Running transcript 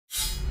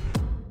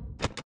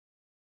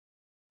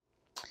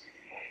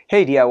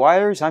Hey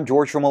DIYers, I'm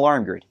George from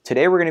Alarm Grid.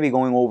 Today we're going to be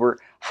going over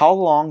how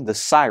long the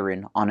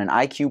siren on an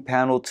IQ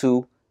Panel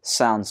 2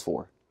 sounds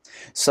for.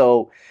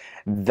 So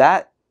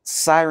that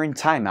siren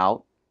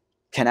timeout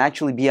can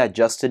actually be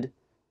adjusted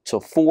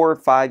to 4,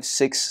 5,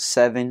 6,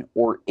 7,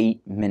 or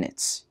 8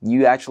 minutes.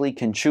 You actually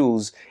can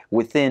choose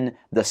within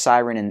the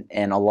siren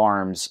and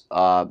alarms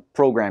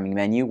programming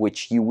menu,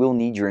 which you will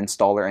need your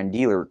installer and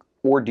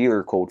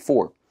dealer code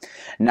for.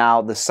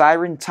 Now the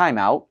siren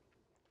timeout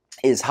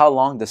is how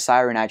long the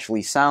siren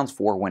actually sounds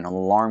for when an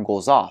alarm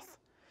goes off.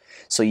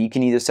 So you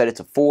can either set it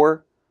to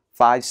 4,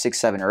 5, 6,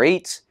 7, or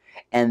 8,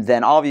 and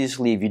then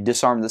obviously if you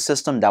disarm the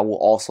system, that will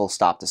also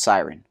stop the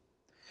siren.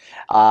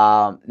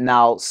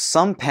 Now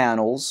some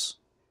panels,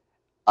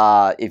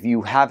 if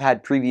you have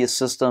had previous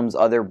systems,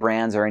 other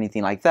brands or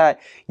anything like that,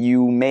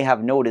 you may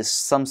have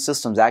noticed some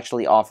systems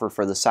actually offer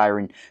for the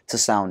siren to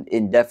sound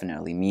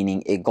indefinitely,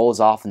 meaning it goes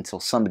off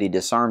until somebody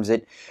disarms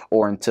it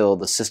or until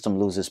the system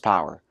loses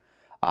power.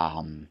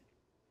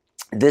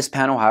 This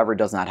panel, however,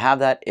 does not have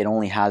that. It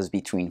only has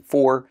between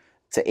 4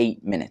 to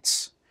 8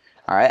 minutes.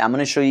 All right, I'm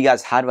going to show you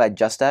guys how to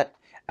adjust that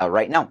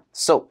right now.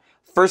 So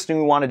first thing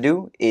we want to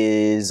do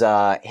is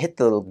hit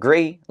the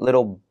gray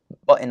little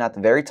button at the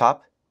very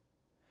top.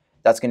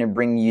 That's going to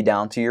bring you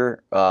down to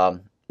your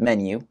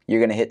menu. You're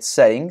going to hit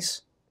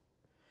settings.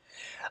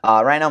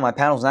 Right now my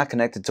panel is not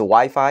connected to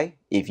Wi-Fi.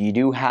 If you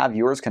do have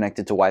yours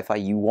connected to Wi-Fi,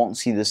 you won't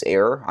see this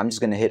error. I'm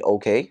just going to hit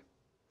OK.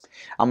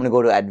 I'm going to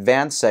go to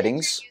advanced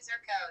settings.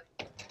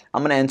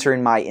 I'm going to enter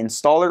in my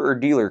installer or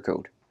dealer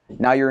code.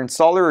 Now your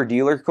installer or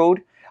dealer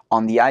code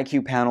on the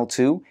IQ Panel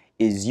 2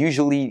 is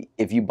usually,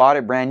 if you bought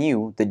it brand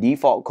new, the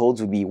default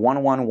codes would be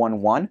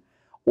 1111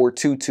 or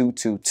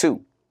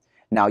 2222.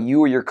 Now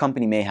you or your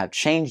company may have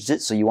changed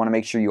it, so you want to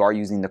make sure you are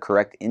using the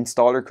correct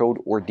installer code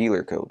or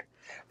dealer code.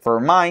 For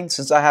mine,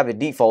 since I have it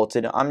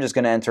defaulted, I'm just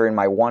going to enter in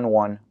my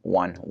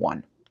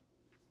 1111.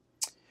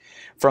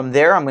 From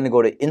there, I'm going to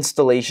go to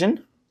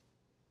installation.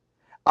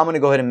 I'm going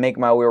to go ahead and make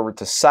my way over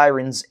to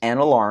sirens and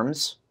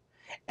alarms,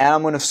 and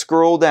I'm going to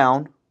scroll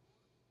down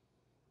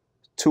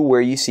to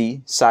where you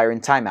see siren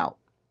timeout.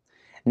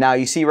 Now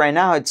you see right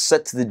now it's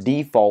set to the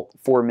default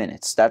 4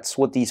 minutes. That's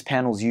what these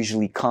panels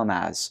usually come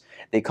as.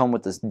 They come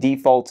with this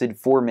defaulted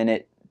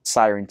 4-minute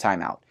siren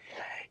timeout.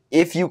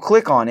 If you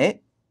click on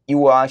it, you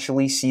will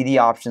actually see the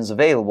options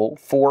available: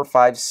 4,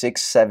 5,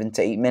 6, 7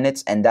 to 8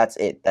 minutes, and that's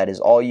it. That is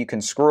all you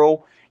can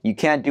scroll. You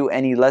can't do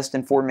any less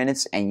than 4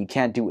 minutes, and you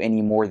can't do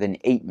any more than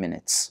 8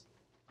 minutes.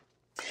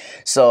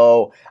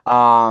 So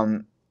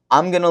I'm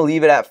going to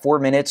leave it at 4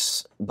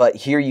 minutes, but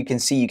here you can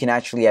see you can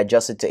actually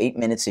adjust it to 8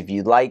 minutes if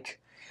you'd like.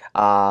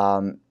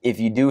 If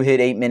you do hit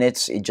 8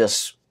 minutes, it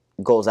just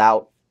goes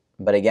out.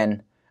 But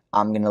again,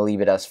 I'm going to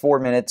leave it as 4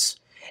 minutes.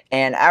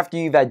 And after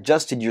you've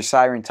adjusted your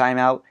siren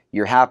timeout,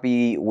 you're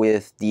happy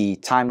with the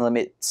time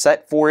limit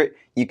set for it,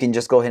 you can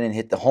just go ahead and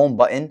hit the home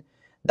button.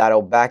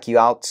 That'll back you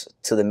out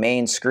to the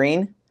main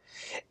screen.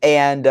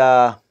 And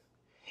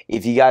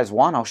if you guys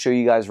want, I'll show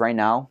you guys right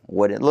now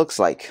what it looks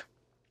like.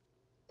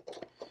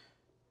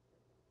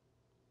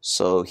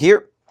 So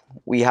here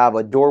we have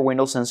a door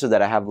window sensor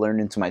that I have learned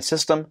into my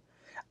system.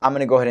 I'm going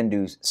to go ahead and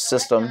do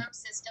system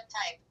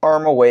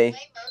arm away.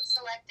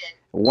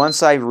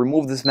 Once I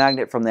remove this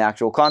magnet from the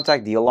actual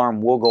contact, the alarm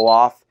will go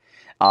off.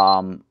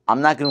 I'm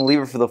not going to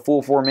leave it for the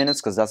full 4 minutes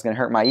because that's going to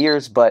hurt my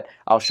ears, but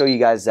I'll show you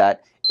guys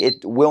that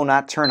it will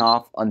not turn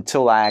off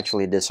until I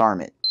actually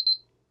disarm it.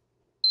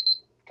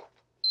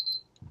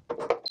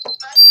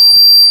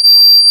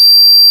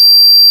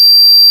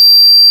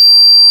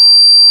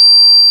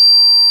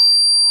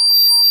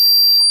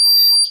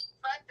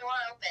 Front door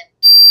open.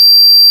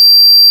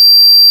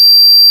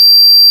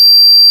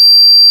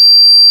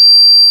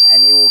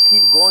 And it will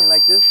keep going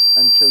like this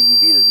until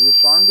you've either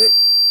disarmed it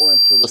or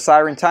until the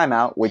siren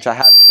timeout, which I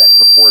have set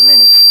for 4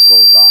 minutes,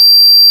 goes off.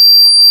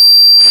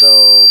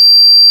 So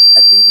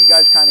I think you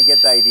guys kind of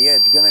get the idea.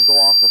 It's going to go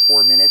off for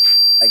 4 minutes.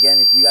 Again,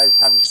 if you guys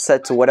have it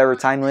set to whatever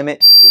time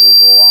limit, it will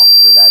go off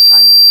for that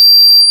time limit.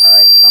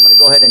 Alright, so I'm going to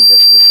go ahead and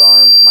just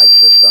disarm my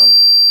system.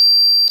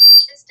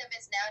 System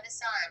is now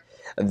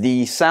disarmed.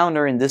 The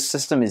sounder in this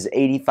system is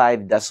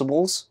 85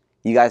 decibels.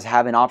 You guys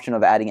have an option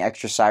of adding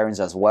extra sirens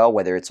as well,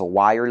 whether it's a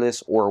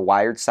wireless or a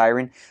wired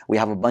siren. We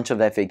have a bunch of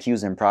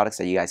FAQs and products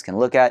that you guys can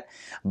look at.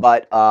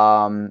 But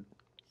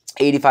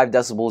 85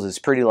 decibels is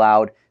pretty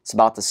loud. It's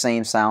about the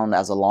same sound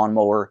as a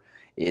lawnmower.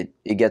 It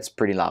gets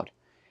pretty loud.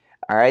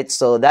 Alright,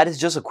 so that is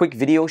just a quick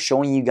video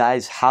showing you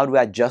guys how to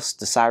adjust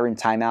the siren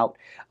timeout.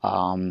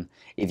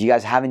 If you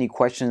guys have any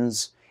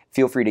questions,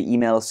 feel free to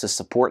email us to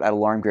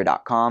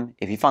support@alarmgrid.com.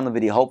 If you found the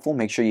video helpful,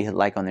 make sure you hit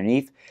like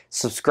underneath,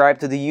 subscribe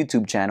to the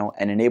YouTube channel,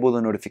 and enable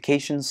the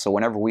notifications so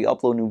whenever we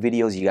upload new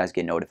videos, you guys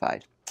get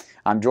notified.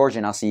 I'm George,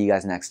 and I'll see you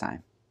guys next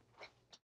time.